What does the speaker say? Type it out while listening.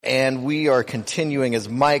and we are continuing, as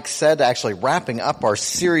Mike said, actually wrapping up our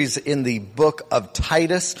series in the book of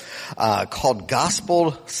Titus called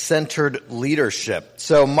Gospel-Centered Leadership.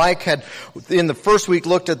 So Mike had, in the first week,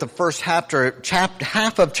 looked at the first half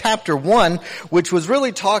of chapter 1, which was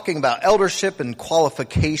really talking about eldership and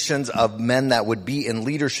qualifications of men that would be in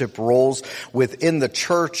leadership roles within the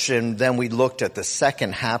church, and then we looked at the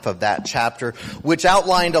second half of that chapter, which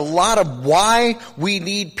outlined a lot of why we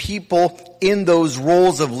need people in those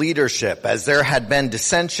roles of leadership, as there had been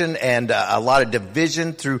dissension and a lot of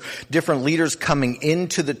division through different leaders coming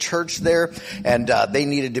into the church there, and they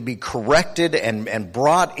needed to be corrected and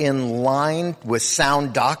brought in line with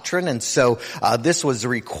sound doctrine. And so this was a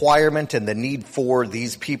requirement and the need for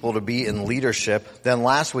these people to be in leadership. Then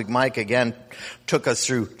last week, Mike again took us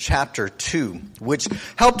through chapter 2, which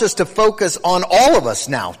helped us to focus on all of us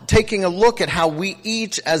now, taking a look at how we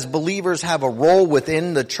each as believers have a role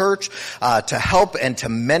within the church to help and to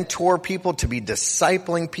mentor people, to be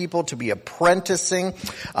discipling people, to be apprenticing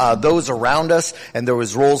those around us. And there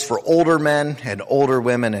was roles for older men and older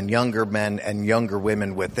women and younger men and younger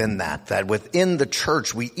women within that within the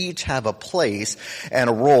church we each have a place and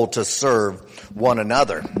a role to serve one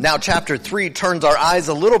another. Now chapter 3 turns our eyes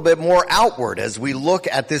a little bit more outward as we look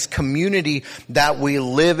at this community that we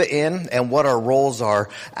live in and what our roles are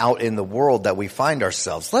out in the world that we find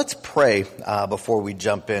ourselves. Let's pray before we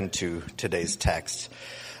jump into today's text.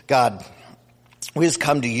 God, we just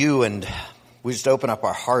come to you and we just open up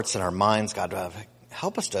our hearts and our minds. God,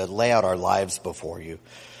 help us to lay out our lives before you,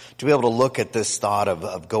 to be able to look at this thought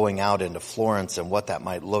of going out into Florence and what that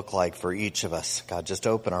might look like for each of us. God, just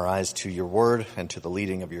open our eyes to your word and to the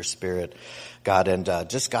leading of your Spirit, God, and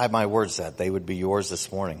just guide my words that they would be yours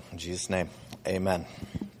this morning. In Jesus' name, amen.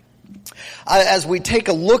 As we take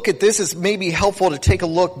a look at this, it's maybe helpful to take a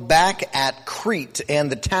look back at Crete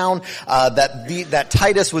and the town that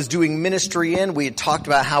Titus was doing ministry in. We had talked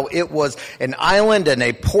about how it was an island and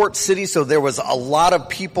a port city, so there was a lot of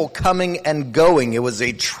people coming and going. It was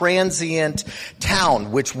a transient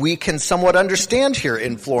town, which we can somewhat understand here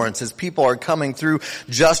in Florence, as people are coming through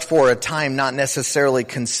just for a time, not necessarily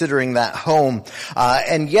considering that home.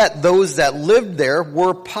 And yet those that lived there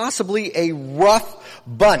were possibly a rough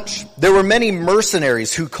bunch. There were many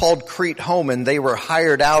mercenaries who called Crete home, and they were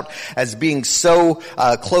hired out as being so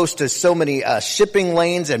close to so many shipping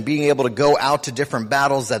lanes and being able to go out to different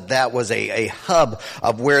battles that was a hub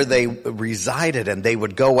of where they resided, and they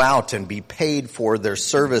would go out and be paid for their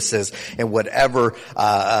services in whatever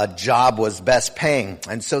job was best paying.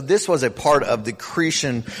 And so this was a part of the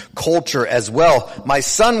Cretan culture as well. My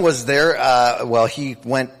son was there. He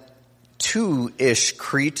went to-ish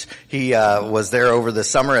Crete. He was there over the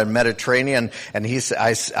summer in Mediterranean, and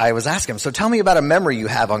I was asking him, so tell me about a memory you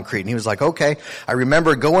have on Crete. And he was like, okay, I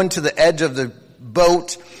remember going to the edge of the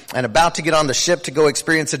boat and about to get on the ship to go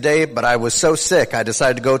experience a day, but I was so sick I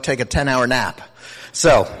decided to go take a 10-hour nap.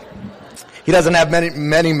 So he doesn't have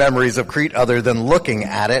many memories of Crete other than looking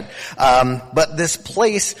at it. But this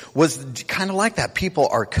place was kind of like that. People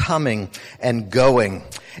are coming and going.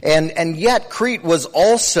 And yet Crete was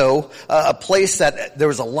also a place that there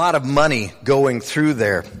was a lot of money going through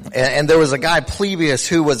there. And there was a guy, Polybius,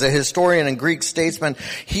 who was a historian and Greek statesman.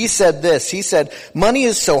 He said this. He said, money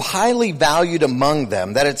is so highly valued among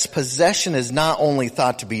them that its possession is not only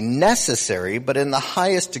thought to be necessary, but in the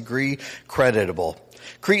highest degree creditable.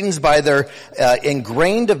 Cretans, by their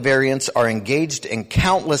ingrained variance, are engaged in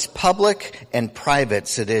countless public and private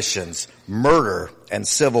seditions, murder, and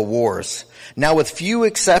civil wars. Now, with few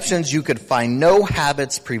exceptions, you could find no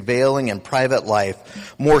habits prevailing in private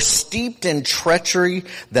life more steeped in treachery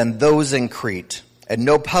than those in Crete, and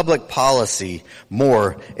no public policy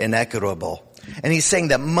more inequitable. And he's saying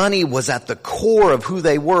that money was at the core of who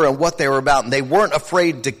they were and what they were about. And they weren't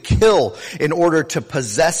afraid to kill in order to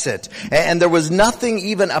possess it. And there was nothing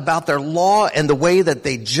even about their law and the way that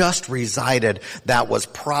they just resided that was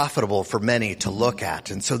profitable for many to look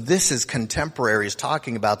at. And so this is contemporaries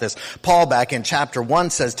talking about this. Paul, back in chapter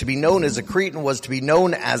 1, says to be known as a Cretan was to be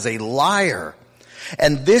known as a liar.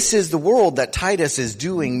 And this is the world that Titus is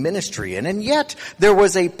doing ministry in. And yet there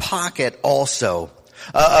was a pocket also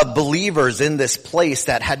of believers in this place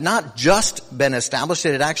that had not just been established,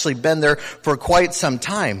 it had actually been there for quite some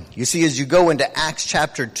time. You see, as you go into Acts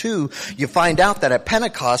chapter 2, you find out that at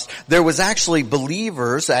Pentecost, there was actually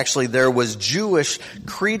believers, there was Jewish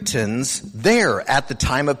Cretans there at the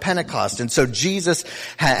time of Pentecost. And so Jesus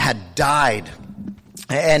had died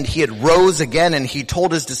And he had rose again, and he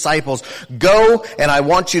told his disciples, go, and I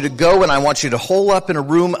want you to go, and I want you to hole up in a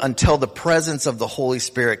room until the presence of the Holy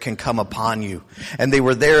Spirit can come upon you. And they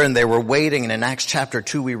were there, and they were waiting. And in Acts chapter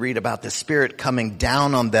 2, we read about the Spirit coming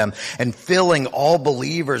down on them and filling all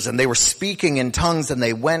believers. And they were speaking in tongues, and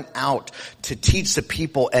they went out to teach the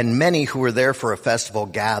people. And many who were there for a festival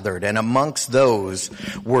gathered. And amongst those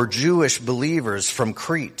were Jewish believers from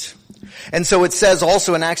Crete. And so it says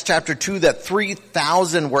also in Acts chapter 2 that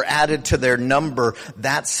 3,000 were added to their number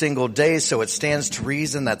that single day. So it stands to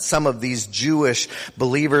reason that some of these Jewish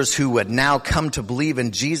believers who had now come to believe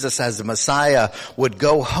in Jesus as the Messiah would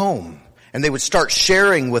go home. And they would start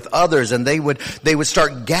sharing with others, and they would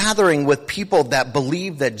start gathering with people that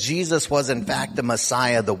believed that Jesus was in fact the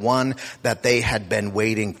Messiah, the one that they had been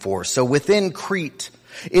waiting for. So within Crete,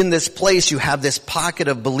 in this place, you have this pocket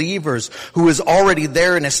of believers who is already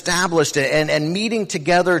there and established and meeting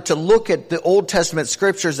together to look at the Old Testament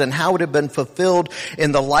scriptures and how it had been fulfilled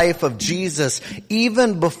in the life of Jesus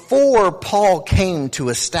even before Paul came to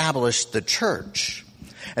establish the church.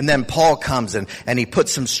 And then Paul comes and he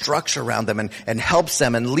puts some structure around them and helps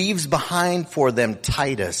them and leaves behind for them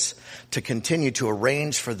Titus to continue to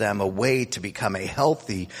arrange for them a way to become a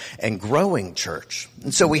healthy and growing church.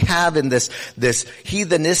 And so we have in this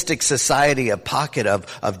heathenistic society a pocket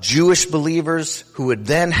of Jewish believers who would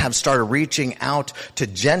then have started reaching out to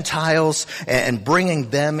Gentiles and bringing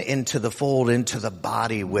them into the fold, into the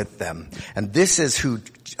body with them. And this is who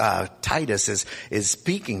Titus is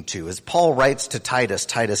speaking to. As Paul writes to Titus,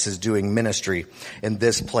 Titus is doing ministry in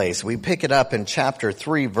this place. We pick it up in chapter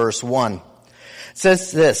 3, verse 1. It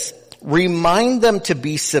says this, remind them to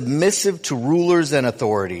be submissive to rulers and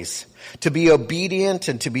authorities, to be obedient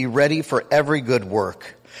and to be ready for every good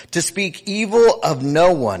work, to speak evil of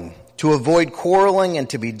no one, to avoid quarreling and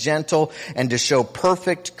to be gentle and to show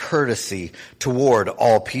perfect courtesy toward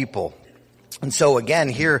all people. And so again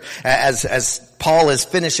here, as Paul is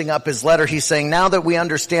finishing up his letter, he's saying, now that we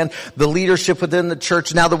understand the leadership within the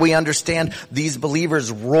church, now that we understand these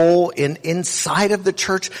believers' role inside of the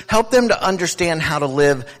church, help them to understand how to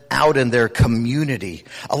live out in their community.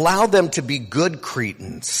 Allow them to be good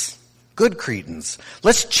Cretans. Good Cretans.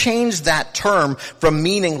 Let's change that term from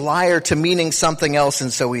meaning liar to meaning something else.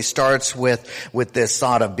 And so he starts with this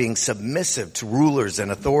thought of being submissive to rulers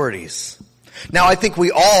and authorities. Now, I think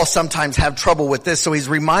we all sometimes have trouble with this, so he's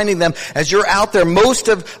reminding them, as you're out there, most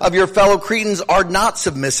of your fellow Cretans are not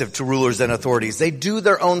submissive to rulers and authorities. They do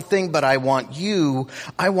their own thing, but I want you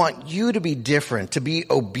to be different, to be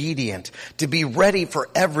obedient, to be ready for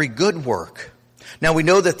every good work. Now, we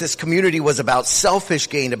know that this community was about selfish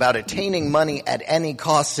gain, about attaining money at any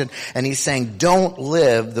cost, and he's saying, don't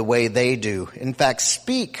live the way they do. In fact,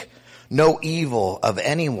 speak no evil of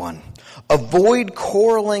anyone. Avoid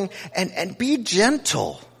quarreling and be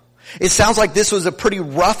gentle. It sounds like this was a pretty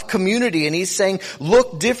rough community, and he's saying,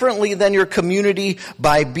 look differently than your community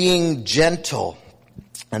by being gentle.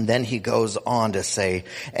 And then he goes on to say,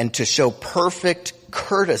 and to show perfect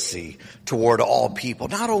courtesy toward all people.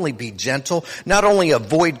 Not only be gentle, not only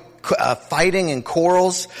avoid fighting and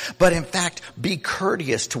quarrels, but in fact, be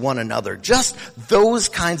courteous to one another. Just those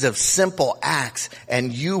kinds of simple acts,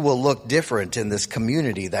 and you will look different in this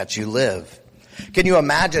community that you live. Can you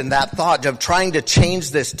imagine that thought of trying to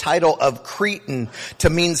change this title of Cretan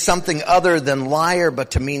to mean something other than liar,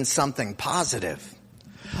 but to mean something positive?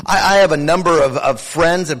 I have a number of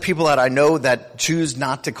friends and people that I know that choose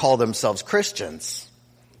not to call themselves Christians,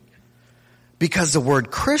 because the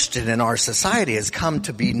word Christian in our society has come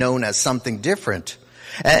to be known as something different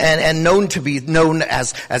and known to be known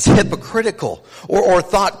as hypocritical or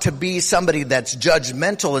thought to be somebody that's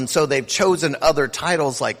judgmental. And so they've chosen other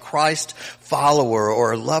titles like Christ follower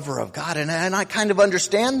or lover of God. And I kind of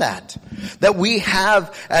understand that we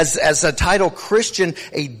have as a title Christian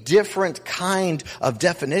a different kind of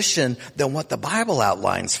definition than what the Bible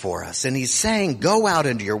outlines for us. And he's saying, go out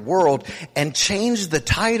into your world and change the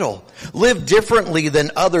title. Live differently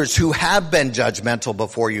than others who have been judgmental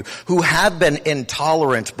before you, who have been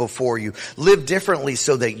intolerant before you. Live differently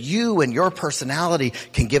so that you and your personality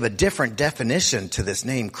can give a different definition to this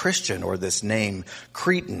name Christian or this name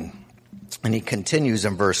Cretan. And he continues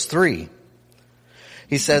in verse 3.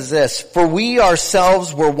 He says this, for we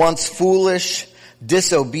ourselves were once foolish,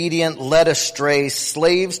 disobedient, led astray,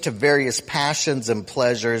 slaves to various passions and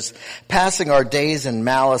pleasures, passing our days in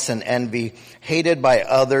malice and envy, hated by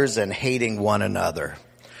others and hating one another.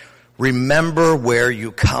 Remember where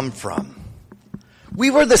you come from. We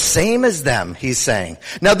were the same as them, he's saying.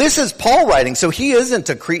 Now this is Paul writing, so he isn't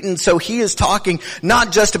a Cretan, so he is talking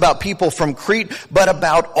not just about people from Crete, but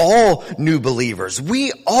about all new believers.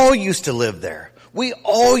 We all used to live there. We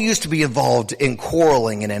all used to be involved in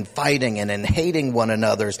quarreling and in fighting and in hating one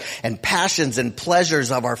another's and passions and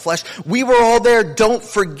pleasures of our flesh. We were all there. Don't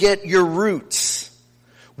forget your roots.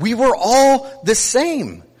 We were all the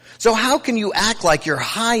same. So how can you act like you're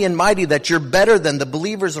high and mighty, that you're better than the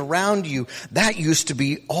believers around you? That used to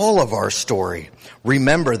be all of our story.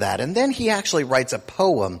 Remember that. And then he actually writes a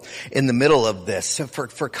poem in the middle of this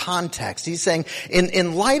for context. He's saying,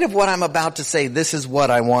 in light of what I'm about to say, this is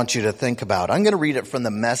what I want you to think about. I'm going to read it from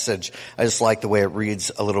the Message. I just like the way it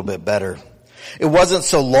reads a little bit better. It wasn't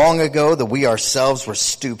so long ago that we ourselves were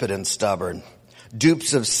stupid and stubborn,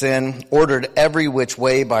 dupes of sin, ordered every which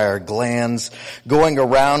way by our glands, going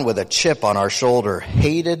around with a chip on our shoulder,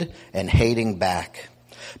 hated and hating back.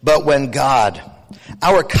 But when God,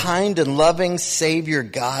 our kind and loving Savior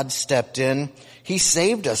God, stepped in, he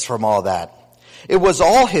saved us from all that. It was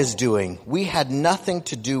all his doing. We had nothing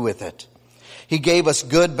to do with it. He gave us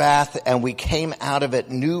good bath, and we came out of it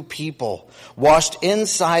new people, washed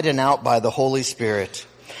inside and out by the Holy Spirit.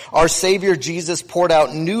 Our Savior Jesus poured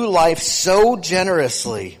out new life so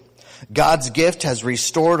generously. God's gift has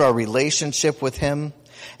restored our relationship with him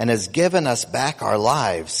and has given us back our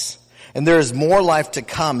lives. And there is more life to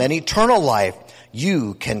come, an eternal life.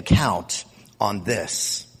 You can count on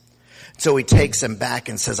this. So he takes him back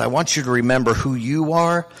and says, I want you to remember who you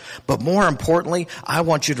are, but more importantly, I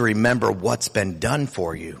want you to remember what's been done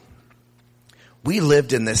for you. We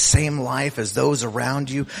lived in the same life as those around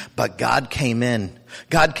you, but God came in.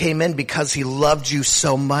 God came in because he loved you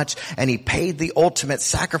so much, and he paid the ultimate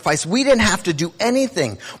sacrifice. We didn't have to do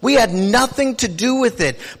anything. We had nothing to do with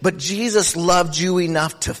it, but Jesus loved you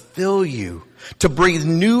enough to fill you, to breathe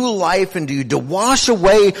new life into you, to wash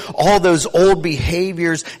away all those old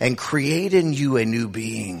behaviors and create in you a new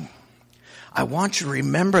being. I want you to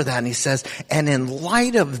remember that. And he says, and in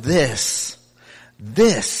light of this,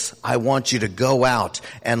 I want you to go out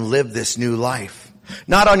and live this new life.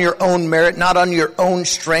 Not on your own merit, not on your own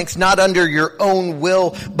strength, not under your own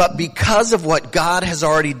will, but because of what God has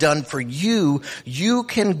already done for you, you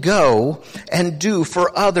can go and do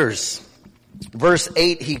for others. Verse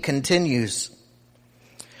 8, he continues.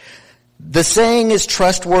 The saying is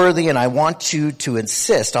trustworthy, and I want you to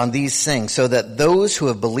insist on these things so that those who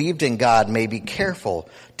have believed in God may be careful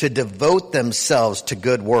to devote themselves to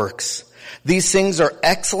good works. These things are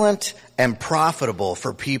excellent and profitable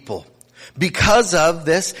for people. Because of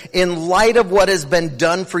this, in light of what has been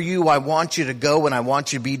done for you, I want you to go and I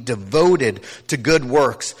want you to be devoted to good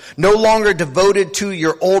works. No longer devoted to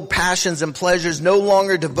your old passions and pleasures. No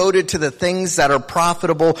longer devoted to the things that are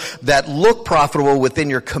profitable, that look profitable within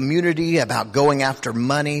your community, about going after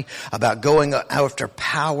money, about going after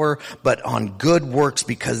power, but on good works,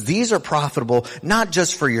 because these are profitable not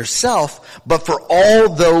just for yourself, but for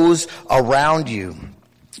all those around you.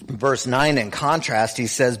 Verse 9, in contrast, he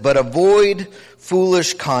says, but avoid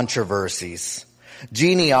foolish controversies,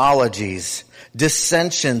 genealogies,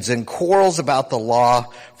 dissensions, and quarrels about the law,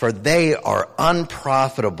 for they are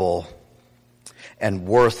unprofitable and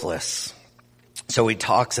worthless. So he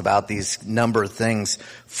talks about these number of things.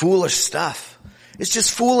 Foolish stuff. It's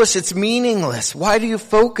just foolish. It's meaningless. Why do you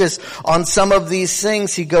focus on some of these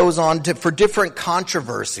things? He goes on for different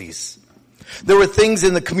controversies. There were things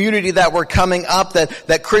in the community that were coming up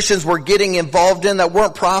that Christians were getting involved in that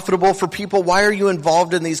weren't profitable for people. Why are you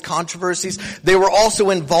involved in these controversies? They were also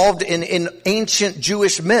involved in ancient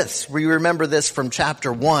Jewish myths. We remember this from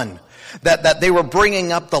chapter 1. That they were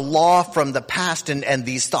bringing up the law from the past and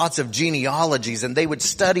these thoughts of genealogies, and they would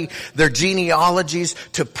study their genealogies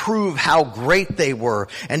to prove how great they were,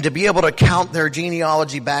 and to be able to count their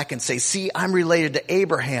genealogy back and say, see, I'm related to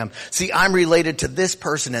Abraham. See, I'm related to this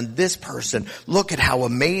person and this person. Look at how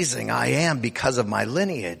amazing I am because of my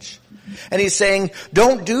lineage. And he's saying,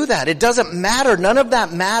 don't do that. It doesn't matter. None of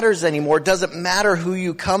that matters anymore. It doesn't matter who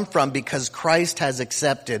you come from, because Christ has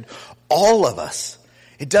accepted all of us.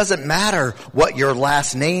 It doesn't matter what your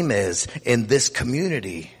last name is in this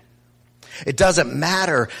community. It doesn't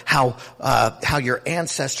matter how your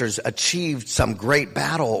ancestors achieved some great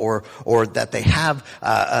battle or that they have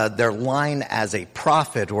their line as a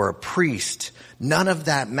prophet or a priest. None of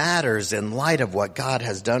that matters in light of what God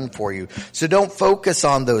has done for you. So don't focus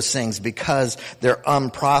on those things, because they're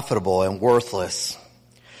unprofitable and worthless.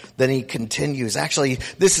 Then he continues. Actually,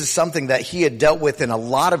 this is something that he had dealt with in a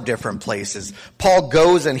lot of different places. Paul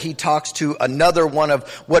goes and he talks to another one of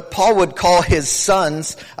what Paul would call his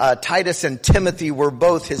sons. Titus and Timothy were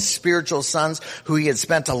both his spiritual sons who he had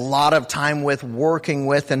spent a lot of time with, working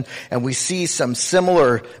with, and we see some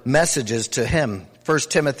similar messages to him. 1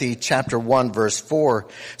 Timothy chapter 1 verse 4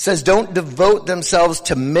 says, don't devote themselves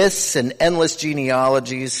to myths and endless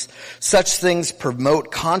genealogies. Such things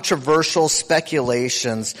promote controversial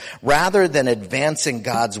speculations rather than advancing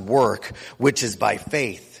God's work, which is by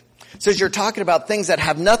faith. It says you're talking about things that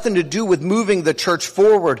have nothing to do with moving the church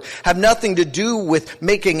forward, have nothing to do with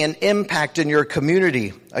making an impact in your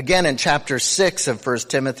community. Again, in chapter 6 of 1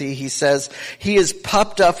 Timothy, he says, he is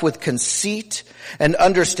puffed up with conceit and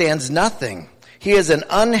understands nothing. He has an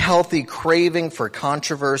unhealthy craving for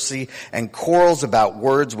controversy and quarrels about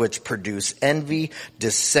words which produce envy,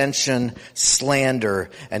 dissension, slander,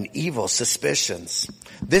 and evil suspicions.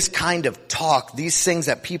 This kind of talk, these things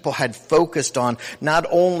that people had focused on, not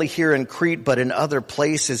only here in Crete, but in other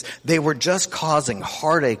places, they were just causing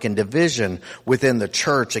heartache and division within the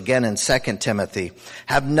church. Again, in 2 Timothy,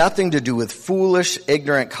 have nothing to do with foolish,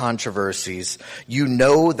 ignorant controversies. You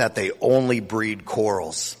know that they only breed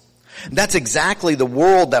quarrels. That's exactly the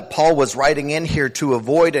world that Paul was writing in here to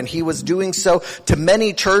avoid, and he was doing so to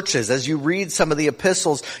many churches. As you read some of the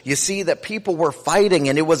epistles, you see that people were fighting,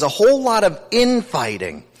 and it was a whole lot of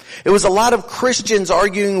infighting. It was a lot of Christians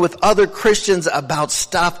arguing with other Christians about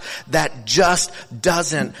stuff that just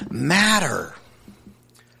doesn't matter.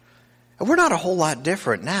 And we're not a whole lot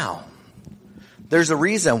different now. There's a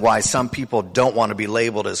reason why some people don't want to be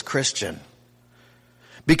labeled as Christian.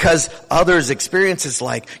 Because others' experiences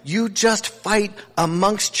like, you just fight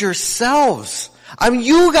amongst yourselves. I mean,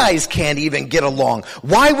 you guys can't even get along.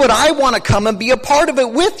 Why would I want to come and be a part of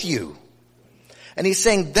it with you? And he's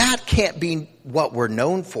saying that can't be what we're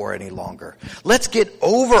known for any longer. Let's get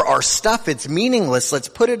over our stuff. It's meaningless. Let's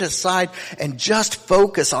put it aside and just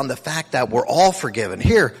focus on the fact that we're all forgiven.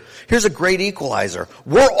 Here's a great equalizer.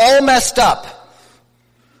 We're all messed up.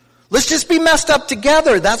 Let's just be messed up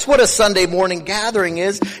together. That's what a Sunday morning gathering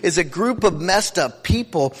is a group of messed up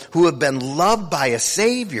people who have been loved by a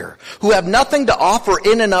Savior, who have nothing to offer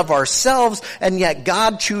in and of ourselves, and yet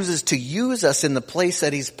God chooses to use us in the place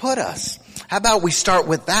that He's put us. How about we start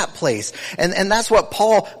with that place? And that's what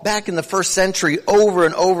Paul, back in the first century, over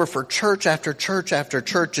and over for church after church after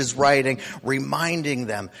church is writing, reminding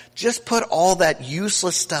them, just put all that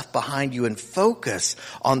useless stuff behind you and focus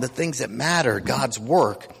on the things that matter, God's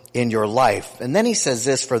work in your life. And then he says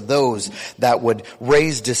this for those that would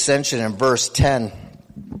raise dissension. In verse 10,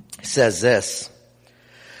 he says this,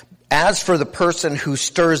 as for the person who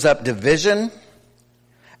stirs up division,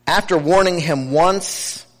 after warning him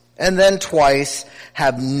once and then twice,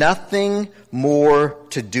 have nothing more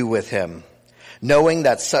to do with him, knowing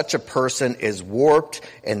that such a person is warped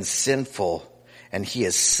and sinful, and he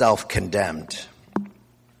is self-condemned.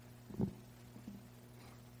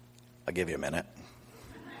 I'll give you a minute.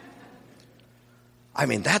 I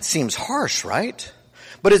mean, that seems harsh, right?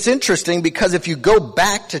 But it's interesting because if you go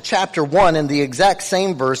back to chapter 1 in the exact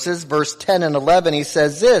same verses, verse 10 and 11, he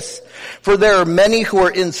says this, for there are many who are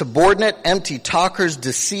insubordinate, empty talkers,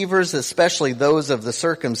 deceivers, especially those of the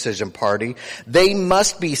circumcision party. They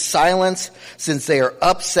must be silenced since they are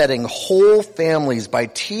upsetting whole families by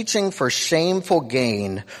teaching for shameful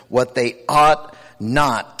gain what they ought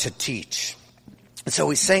not to teach.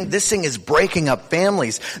 So he's saying this thing is breaking up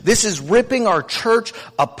families. This is ripping our church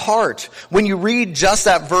apart. When you read just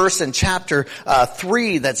that verse in chapter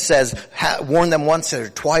 3 that says, warn them once or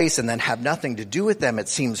twice and then have nothing to do with them, it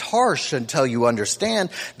seems harsh until you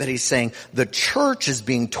understand that he's saying the church is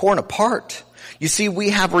being torn apart. You see,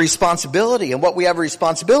 we have a responsibility, and what we have a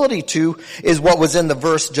responsibility to is what was in the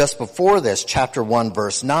verse just before this, chapter 1,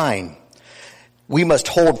 verse 9. We must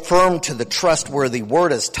hold firm to the trustworthy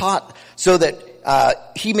word as taught so that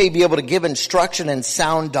he may be able to give instruction in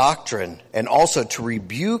sound doctrine and also to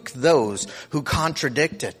rebuke those who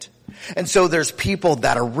contradict it. And so there's people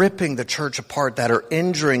that are ripping the church apart, that are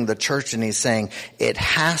injuring the church, and he's saying it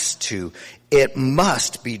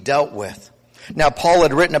must be dealt with. Now, Paul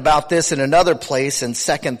had written about this in another place in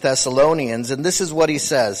 2 Thessalonians, and this is what he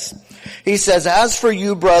says. He says, as for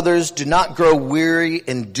you, brothers, do not grow weary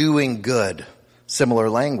in doing good. Similar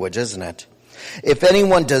language, isn't it? If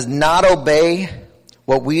anyone does not obey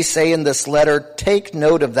what we say in this letter, take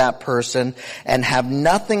note of that person and have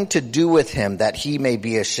nothing to do with him that he may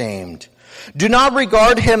be ashamed. Do not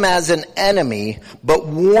regard him as an enemy, but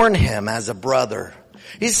warn him as a brother.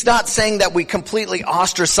 He's not saying that we completely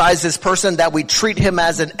ostracize this person, that we treat him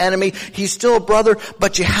as an enemy. He's still a brother,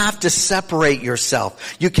 but you have to separate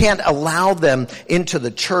yourself. You can't allow them into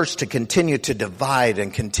the church to continue to divide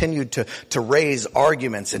and continue to raise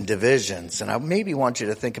arguments and divisions. And I maybe want you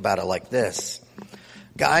to think about it like this.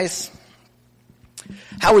 Guys,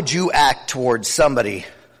 how would you act towards somebody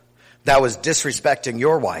that was disrespecting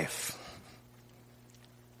your wife?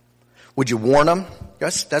 Would you warn them?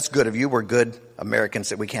 Yes, that's good of you. We're good Americans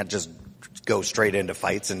that we can't just go straight into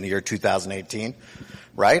fights in the year 2018,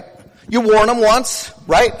 right? You warn them once,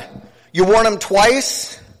 right? You warn them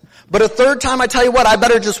twice. But a third time, I tell you what, I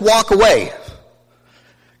better just walk away.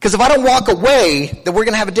 Because if I don't walk away, then we're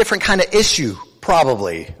going to have a different kind of issue,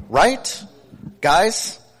 probably, right?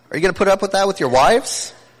 Guys, are you going to put up with that with your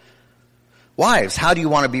wives? Wives, how do you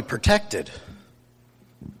want to be protected?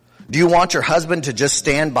 Do you want your husband to just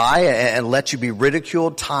stand by and let you be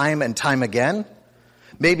ridiculed time and time again?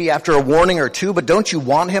 Maybe after a warning or two, but don't you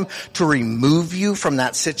want him to remove you from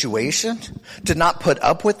that situation? To not put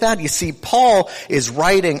up with that? You see, Paul is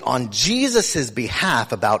writing on Jesus'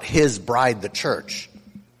 behalf about his bride, the church.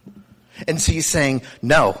 And so he's saying,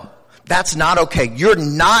 no, that's not okay. You're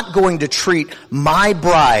not going to treat my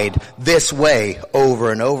bride this way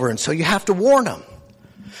over and over. And so you have to warn them.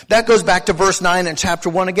 That goes back to verse 9 in chapter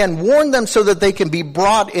 1 again. Warn them so that they can be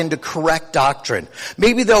brought into correct doctrine.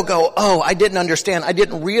 Maybe they'll go, oh, I didn't understand. I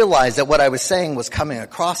didn't realize that what I was saying was coming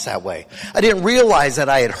across that way. I didn't realize that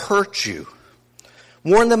I had hurt you.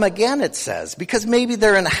 Warn them again, it says, because maybe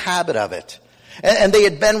they're in the habit of it. And they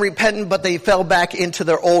had been repentant, but they fell back into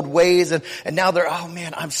their old ways. And now they're, oh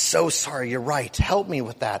man, I'm so sorry. You're right. Help me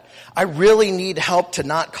with that. I really need help to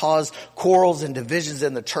not cause quarrels and divisions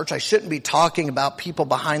in the church. I shouldn't be talking about people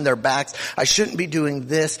behind their backs. I shouldn't be doing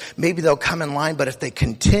this. Maybe they'll come in line. But if they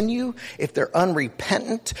continue, if they're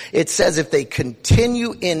unrepentant, it says if they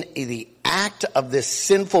continue in the act of this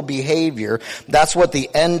sinful behavior, that's what the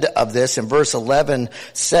end of this in verse 11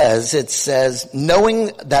 says. It says,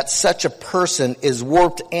 knowing that such a person is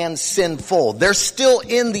warped and sinful. They're still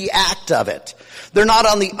in the act of it. They're not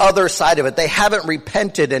on the other side of it. They haven't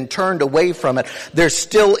repented and turned away from it. They're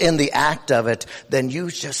still in the act of it. Then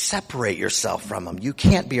you just separate yourself from them. You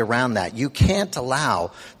can't be around that. You can't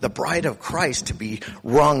allow the bride of Christ to be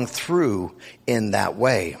wrung through in that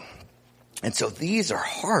way. And so these are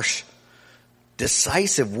harsh,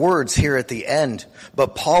 decisive words here at the end.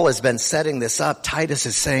 But Paul has been setting this up. Titus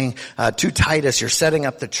is saying to Titus, you're setting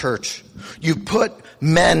up the church. You put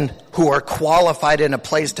men who are qualified in a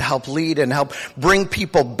place to help lead and help bring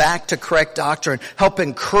people back to correct doctrine, help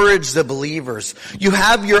encourage the believers. You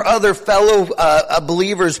have your other fellow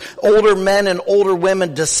believers, older men and older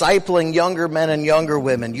women, discipling younger men and younger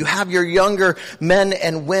women. You have your younger men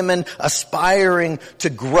and women aspiring to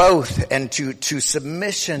growth and to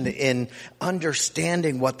submission in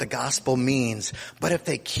understanding what the gospel means. But if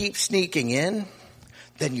they keep sneaking in,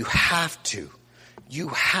 then you have to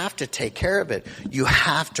take care of it. You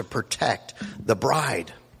have to protect the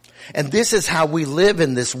bride. And this is how we live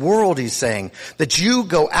in this world, he's saying. That you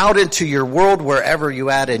go out into your world wherever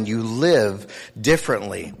you at and you live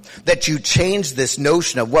differently. That you change this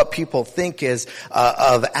notion of what people think is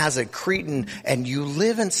of as a Cretan, and you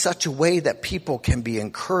live in such a way that people can be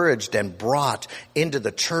encouraged and brought into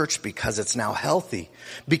the church because it's now healthy.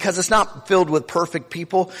 Because it's not filled with perfect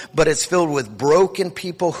people, but it's filled with broken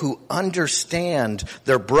people who understand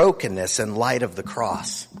their brokenness in light of the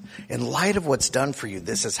cross. In light of what's done for you,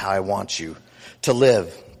 this is how I want you to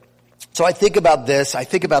live. So I think about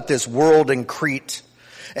this world in Crete.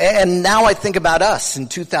 And now I think about us in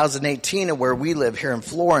 2018 and where we live here in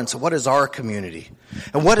Florence. What is our community?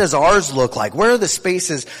 And what does ours look like? Where are the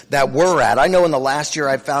spaces that we're at? I know in the last year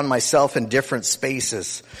I found myself in different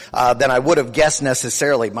spaces than I would have guessed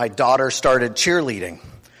necessarily. My daughter started cheerleading.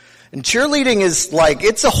 And cheerleading is like,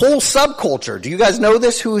 it's a whole subculture. Do you guys know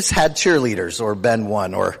this? Who's had cheerleaders or been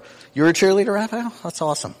one? Or you're a cheerleader, Raphael? That's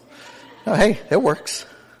awesome. Oh, hey, it works.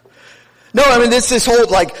 No, I mean, this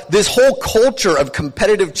whole culture of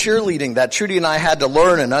competitive cheerleading that Trudy and I had to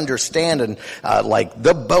learn and understand, and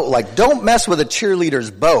the bow, don't mess with a cheerleader's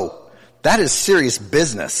bow. That is serious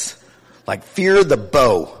business. Fear the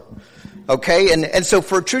bow. Okay, and so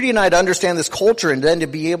for Trudy and I to understand this culture and then to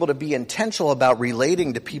be able to be intentional about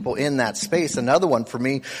relating to people in that space. Another one for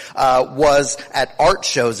me was at art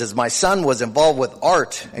shows, as my son was involved with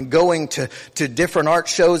art and going to different art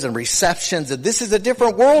shows and receptions. And this is a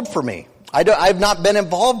different world for me. I've not been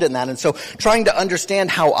involved in that. And so trying to understand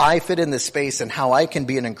how I fit in this space and how I can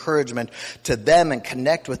be an encouragement to them and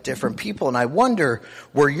connect with different people. And I wonder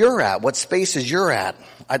where you're at, what spaces you're at.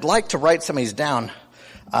 I'd like to write some of these down.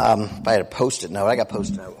 If I had a Post-it note, I got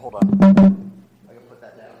Post-it note. Hold on. I can put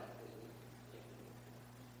that down.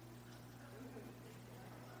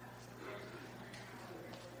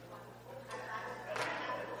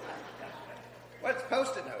 What's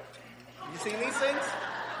Post-it note? You seen these things?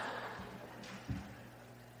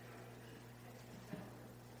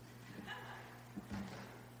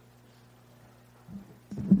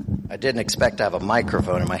 I didn't expect to have a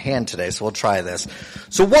microphone in my hand today, so we'll try this.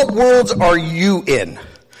 So what worlds are you in?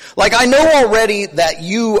 Like, I know already that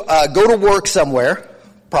you go to work somewhere,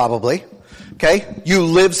 probably. Okay? You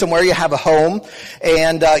live somewhere, you have a home,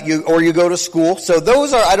 and you go to school. So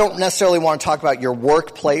those are, I don't necessarily want to talk about your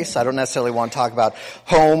workplace. I don't necessarily want to talk about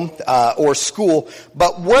home or school.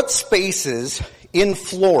 But what spaces in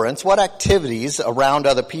Florence, what activities around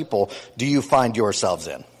other people do you find yourselves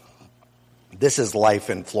in? This is life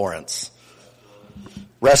in Florence.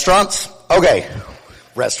 Restaurants? Okay.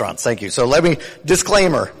 Restaurants, thank you. So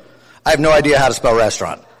disclaimer, I have no idea how to spell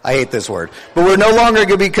restaurant. I hate this word. But we're no longer going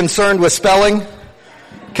to be concerned with spelling.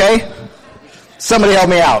 Okay? Somebody help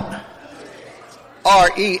me out.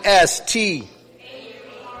 R-E-S-T-A-U-R.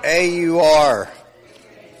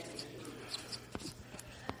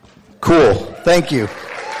 Cool. Thank you.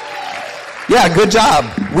 Yeah, good job.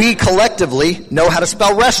 We collectively know how to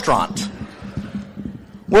spell restaurant.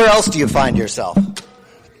 Where else do you find yourself?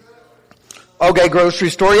 Okay, grocery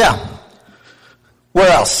store, yeah. Where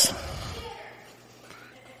else?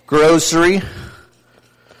 Grocery.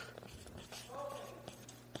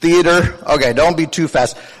 Theater. Okay, don't be too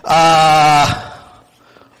fast.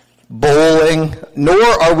 Bowling. Nor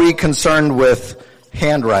are we concerned with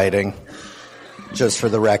handwriting, just for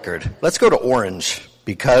the record. Let's go to orange,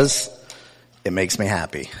 because it makes me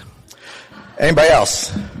happy. Anybody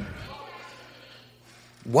else?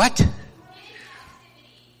 What?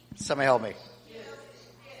 Somebody help me.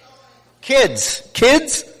 Kids.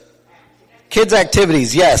 Kids? Kids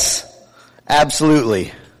activities, yes.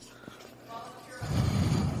 Absolutely.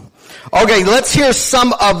 Okay, let's hear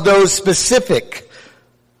some of those specific.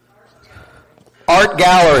 Art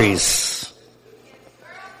galleries.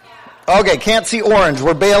 Okay, can't see orange.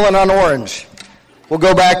 We're bailing on orange. We'll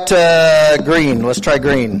go back to green. Let's try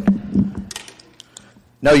green.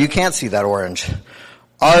 No, you can't see that orange.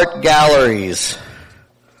 Art galleries.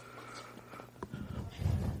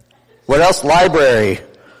 What else? Library.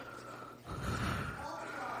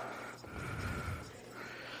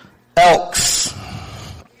 Elks.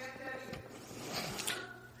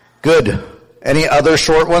 Good. Any other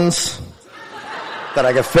short ones that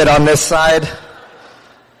I could fit on this side?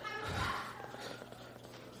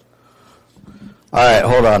 All right,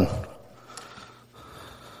 hold on.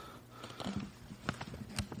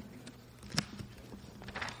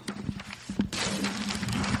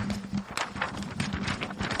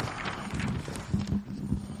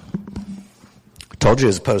 Told you it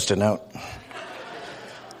was a Post-it note.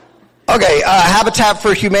 Okay, Habitat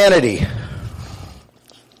for Humanity.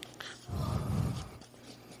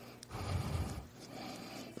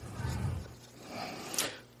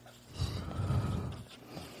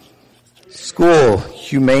 School,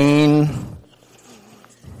 humane.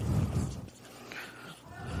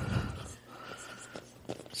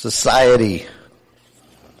 Society.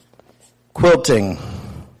 Quilting.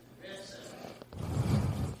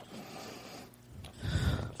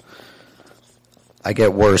 I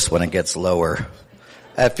get worse when it gets lower.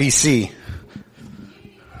 FEC.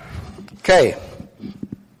 Okay.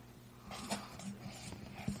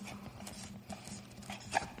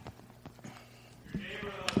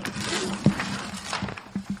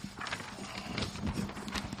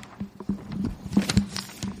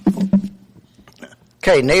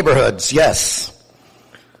 Okay, neighborhoods, yes.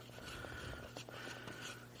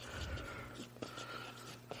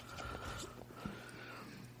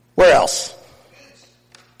 Where else?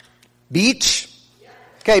 Beach?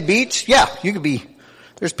 Okay, beach? Yeah, you could be.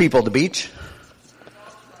 There's people at the beach.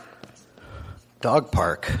 Dog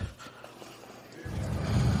park.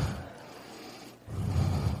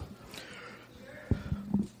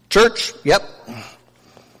 Church? Yep.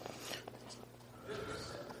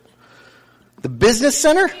 The business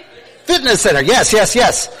center? Fitness center. Yes, yes,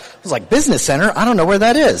 yes. I was like, business center? I don't know where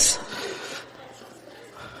that is.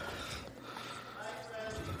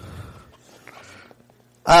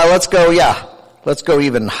 Let's go, yeah. Let's go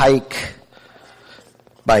even hike,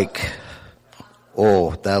 bike.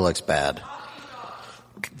 Oh, that looks bad.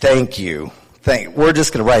 Thank you. We're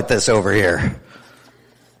just going to write this over here.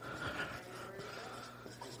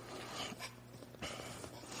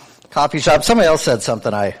 Coffee shop. Somebody else said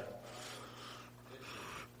something.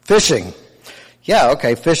 Fishing. Yeah,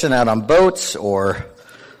 okay. Fishing out on boats or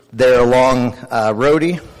there along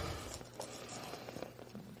roadie.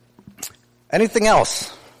 Anything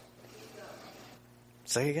else?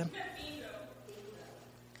 Say again.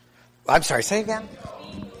 I'm sorry, say again.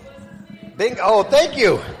 Bingo. Oh, thank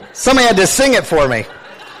you. Somebody had to sing it for me.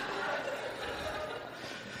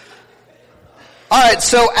 All right,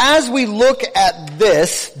 so as we look at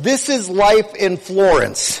this is life in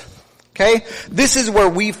Florence. Okay? This is where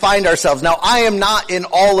we find ourselves. Now, I am not in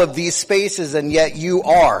all of these spaces, and yet you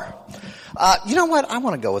are. You know what? I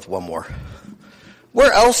want to go with one more.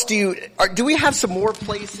 Where else do we have some more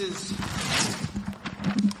places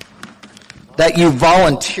that you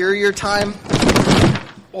volunteer your time?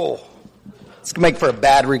 Oh, it's going to make for a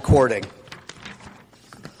bad recording.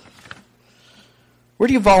 Where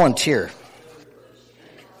do you volunteer?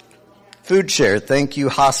 Food share. Thank you,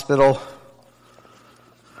 hospital.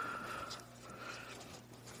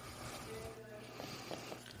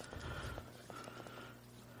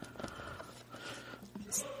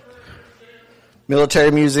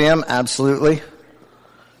 Military museum, absolutely.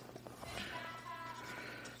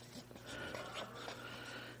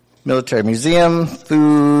 Military museum,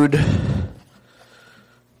 food,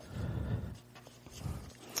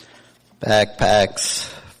 backpacks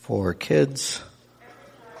for kids,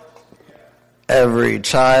 every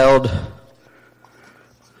child.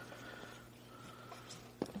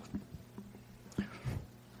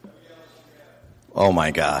 Oh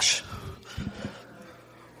my gosh.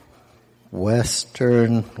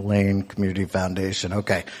 Western Lane Community Foundation.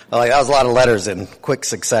 Okay. That was a lot of letters in quick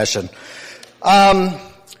succession.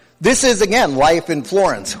 This is, again, life in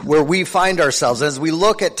Florence, where we find ourselves. As we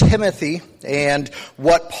look at Timothy and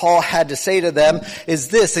what Paul had to say to them is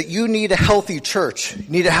this, that you need a healthy church. You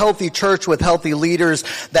need a healthy church with healthy leaders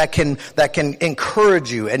that can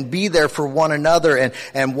encourage you and be there for one another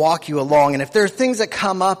and walk you along. And if there are things that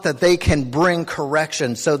come up, that they can bring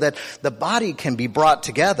correction so that the body can be brought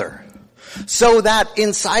together. So that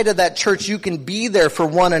inside of that church you can be there for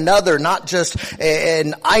one another, not just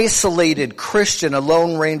an isolated Christian, a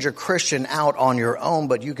Lone Ranger Christian out on your own,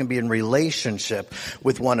 but you can be in relationship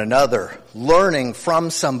with one another, learning from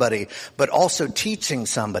somebody, but also teaching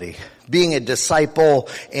somebody, being a disciple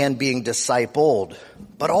and being discipled.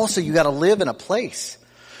 But also you got to live in a place.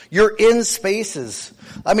 You're in spaces.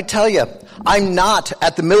 Let me tell you, I'm not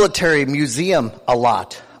at the military museum a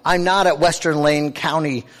lot. I'm not at Western Lane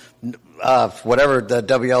County whatever the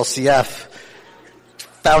WLCF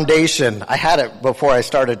Foundation. I had it before I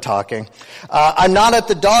started talking. I'm not at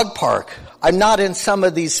the dog park. I'm not in some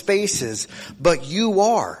of these spaces, but you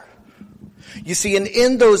are. You see, and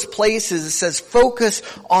in those places it says focus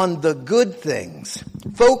on the good things.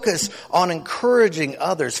 Focus on encouraging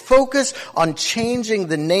others. Focus on changing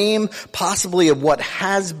the name possibly of what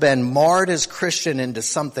has been marred as Christian into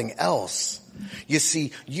something else. You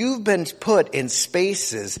see, you've been put in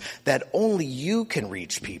spaces that only you can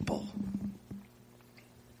reach people.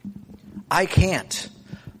 I can't.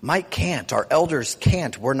 Mike can't. Our elders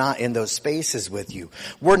can't. We're not in those spaces with you.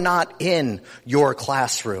 We're not in your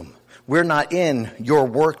classroom. We're not in your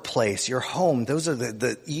workplace, your home. Those are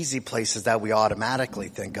the easy places that we automatically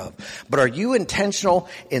think of. But are you intentional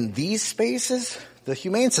in these spaces? The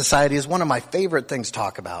Humane Society is one of my favorite things to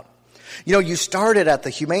talk about. You know, you started at the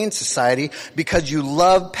Humane Society because you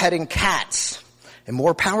love petting cats. And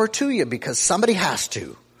more power to you, because somebody has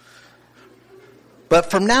to.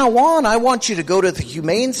 But from now on, I want you to go to the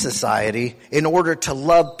Humane Society in order to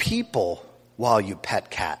love people while you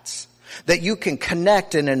pet cats. That you can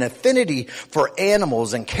connect in an affinity for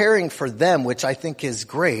animals and caring for them, which I think is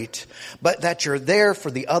great, but that you're there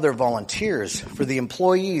for the other volunteers, for the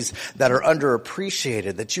employees that are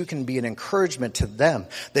underappreciated, that you can be an encouragement to them,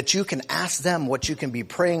 that you can ask them what you can be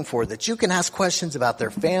praying for, that you can ask questions about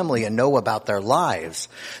their family and know about their lives.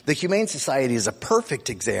 The Humane Society is a perfect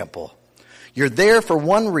example. You're there for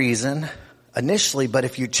one reason initially, but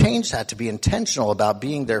if you change that to be intentional about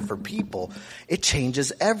being there for people, it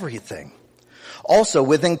changes everything. Also,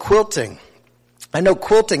 within quilting, I know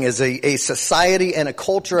quilting is a society and a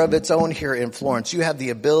culture of its own here in Florence. You have the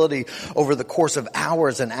ability over the course of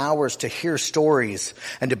hours and hours to hear stories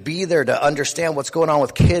and to be there to understand what's going on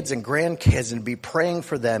with kids and grandkids and be praying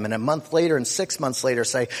for them. And a month later and 6 months later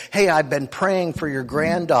say, hey, I've been praying for your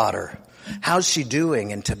granddaughter. How's she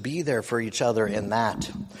doing? And to be there for each other in that.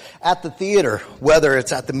 At the theater, whether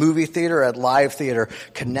it's at the movie theater, at live theater,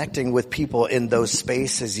 connecting with people in those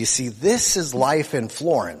spaces. You see, this is life in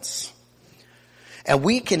Florence. And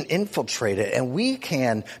we can infiltrate it and we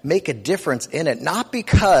can make a difference in it, not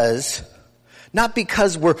because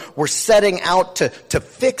we're setting out to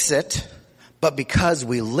fix it, but because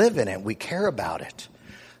we live in it, we care about it.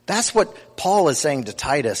 That's what Paul is saying to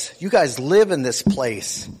Titus. You guys live in this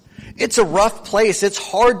place. It's a rough place. It's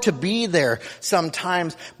hard to be there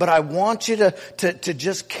sometimes, but I want you to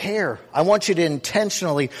just care. I want you to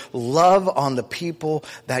intentionally love on the people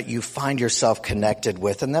that you find yourself connected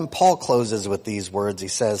with. And then Paul closes with these words. He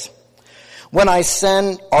says, When I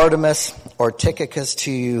send Artemas or Tychicus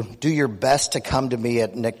to you, do your best to come to me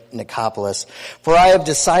at Nicopolis, for I have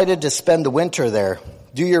decided to spend the winter there.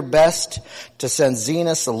 Do your best to send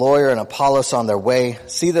Zenas the lawyer and Apollos on their way.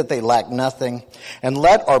 See that they lack nothing, and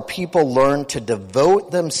let our people learn to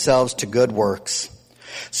devote themselves to good works,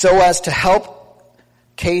 so as to help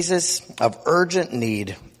cases of urgent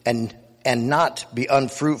need and not be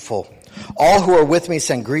unfruitful. All who are with me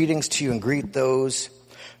send greetings to you, and greet those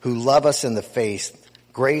who love us in the faith.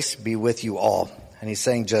 Grace be with you all. And he's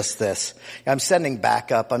saying just this. I'm sending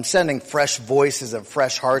backup. I'm sending fresh voices and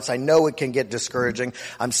fresh hearts. I know it can get discouraging.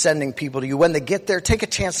 I'm sending people to you. When they get there, take a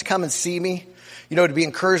chance to come and see me. To be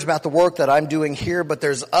encouraged about the work that I'm doing here. But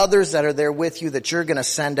there's others that are there with you that you're going to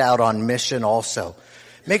send out on mission also.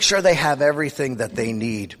 Make sure they have everything that they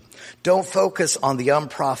need. Don't focus on the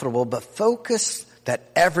unprofitable, but focus that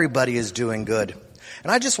everybody is doing good.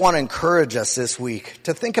 And I just want to encourage us this week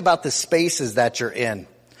to think about the spaces that you're in.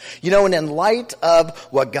 And in light of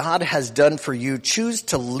what God has done for you, choose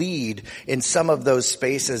to lead in some of those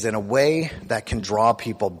spaces in a way that can draw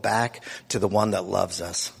people back to the one that loves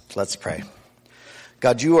us. Let's pray.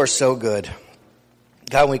 God, you are so good.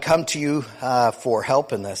 God, we come to you for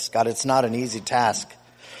help in this. God, it's not an easy task.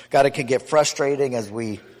 God, it can get frustrating as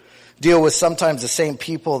we deal with sometimes the same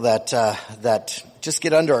people that just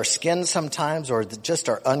get under our skin sometimes, or just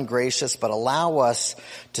are ungracious, but allow us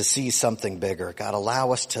to see something bigger. God,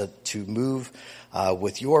 allow us to move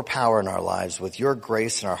with your power in our lives, with your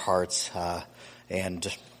grace in our hearts.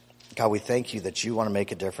 And God, we thank you that you want to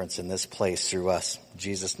make a difference in this place through us. In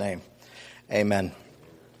Jesus' name, amen.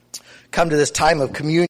 Come to this time of communion.